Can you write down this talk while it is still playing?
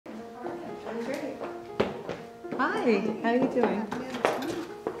Hi, how are you doing?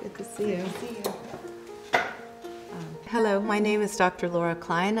 Good to see you. Hello, my name is Dr. Laura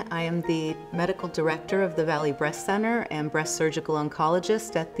Klein. I am the Medical Director of the Valley Breast Center and Breast Surgical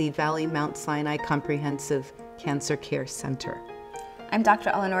Oncologist at the Valley Mount Sinai Comprehensive Cancer Care Center. I'm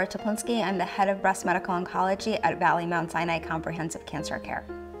Dr. Eleanor Toplinsky. I'm the Head of Breast Medical Oncology at Valley Mount Sinai Comprehensive Cancer Care.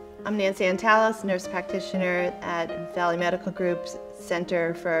 I'm Nancy Antalos, nurse practitioner at Valley Medical Group's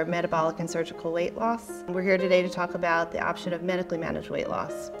Center for Metabolic and Surgical Weight Loss. We're here today to talk about the option of medically managed weight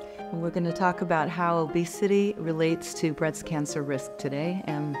loss. We're going to talk about how obesity relates to breast cancer risk today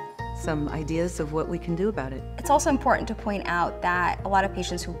and some ideas of what we can do about it. It's also important to point out that a lot of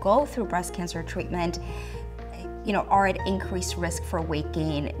patients who go through breast cancer treatment are at increased risk for weight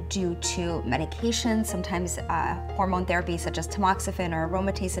gain due to medications. Sometimes hormone therapy such as tamoxifen or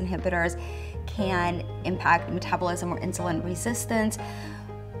aromatase inhibitors can impact metabolism or insulin resistance.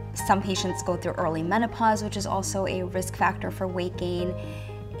 Some patients go through early menopause, which is also a risk factor for weight gain.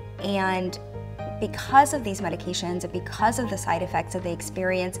 And because of these medications and because of the side effects that they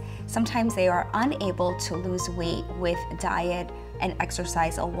experience, sometimes they are unable to lose weight with diet and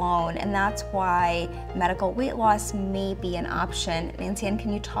exercise alone, and that's why medical weight loss may be an option. Nancy,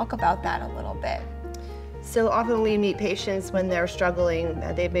 can you talk about that a little bit? So often we meet patients when they're struggling,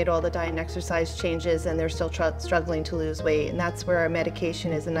 they've made all the diet and exercise changes and they're still struggling to lose weight, and that's where our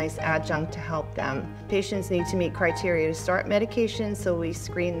medication is a nice adjunct to help them. Patients need to meet criteria to start medication, so we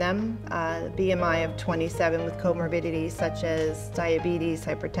screen them. BMI of 27 with comorbidities such as diabetes,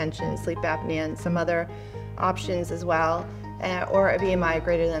 hypertension, sleep apnea, and some other options as well. Or a BMI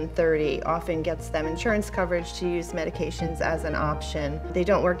greater than 30 often gets them insurance coverage to use medications as an option. They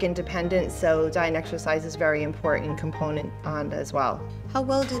don't work independent, so diet and exercise is a very important component on as well. How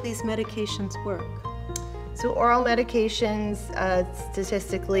well do these medications work? So oral medications,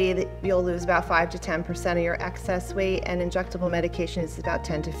 statistically, you'll lose about 5 to 10% of your excess weight, and injectable medication is about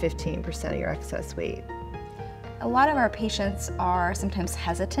 10 to 15% of your excess weight. A lot of our patients are sometimes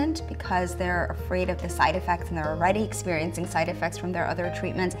hesitant because they're afraid of the side effects and they're already experiencing side effects from their other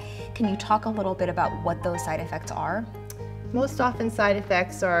treatments. Can you talk a little bit about what those side effects are? Most often side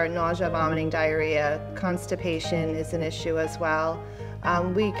effects are nausea, vomiting, diarrhea. Constipation is an issue as well.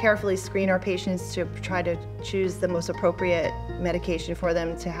 We carefully screen our patients to try to choose the most appropriate medication for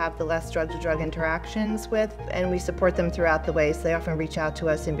them to have the less drug-to-drug interactions with, and we support them throughout the way, so they often reach out to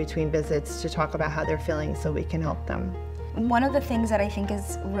us in between visits to talk about how they're feeling so we can help them. One of the things that I think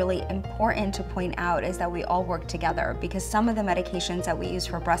is really important to point out is that we all work together, because some of the medications that we use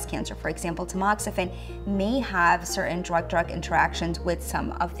for breast cancer, for example tamoxifen, may have certain drug-drug interactions with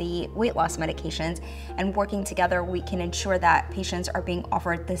some of the weight loss medications, and working together we can ensure that patients are being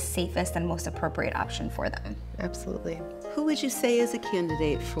offered the safest and most appropriate option for them. Absolutely. Who would you say is a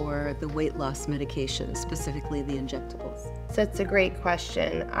candidate for the weight loss medications, specifically the injectables? So that's a great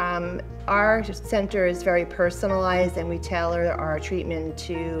question. Our center is very personalized, and we tailor our treatment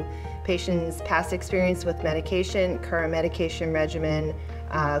to patients' past experience with medication, current medication regimen,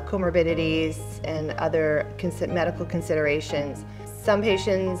 comorbidities, and other medical considerations. Some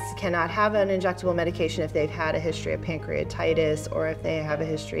patients cannot have an injectable medication if they've had a history of pancreatitis or if they have a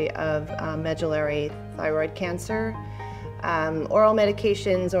history of medullary thyroid cancer. Oral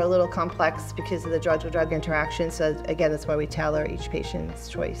medications are a little complex because of the drug-to-drug interaction, so again, that's why we tailor each patient's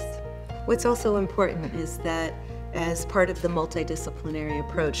choice. What's also important is that as part of the multidisciplinary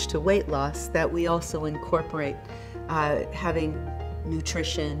approach to weight loss, that we also incorporate having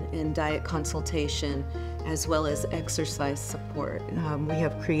nutrition and diet consultation as well as exercise support. We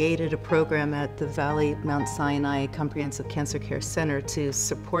have created a program at the Valley Mount Sinai Comprehensive Cancer Care Center to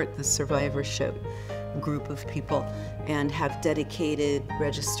support the survivorship group of people and have dedicated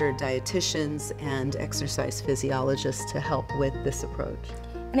registered dietitians and exercise physiologists to help with this approach.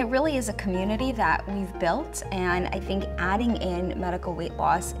 And it really is a community that we've built, and I think adding in medical weight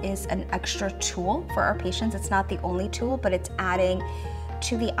loss is an extra tool for our patients. It's not the only tool, but it's adding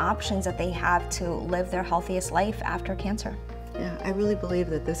to the options that they have to live their healthiest life after cancer. Yeah, I really believe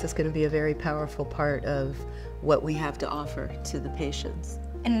that this is going to be a very powerful part of what we have to offer to the patients.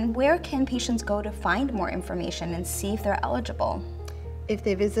 And where can patients go to find more information and see if they're eligible? If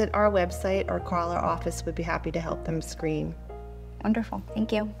they visit our website or call our office, we'd be happy to help them screen. Wonderful.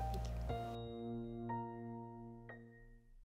 Thank you.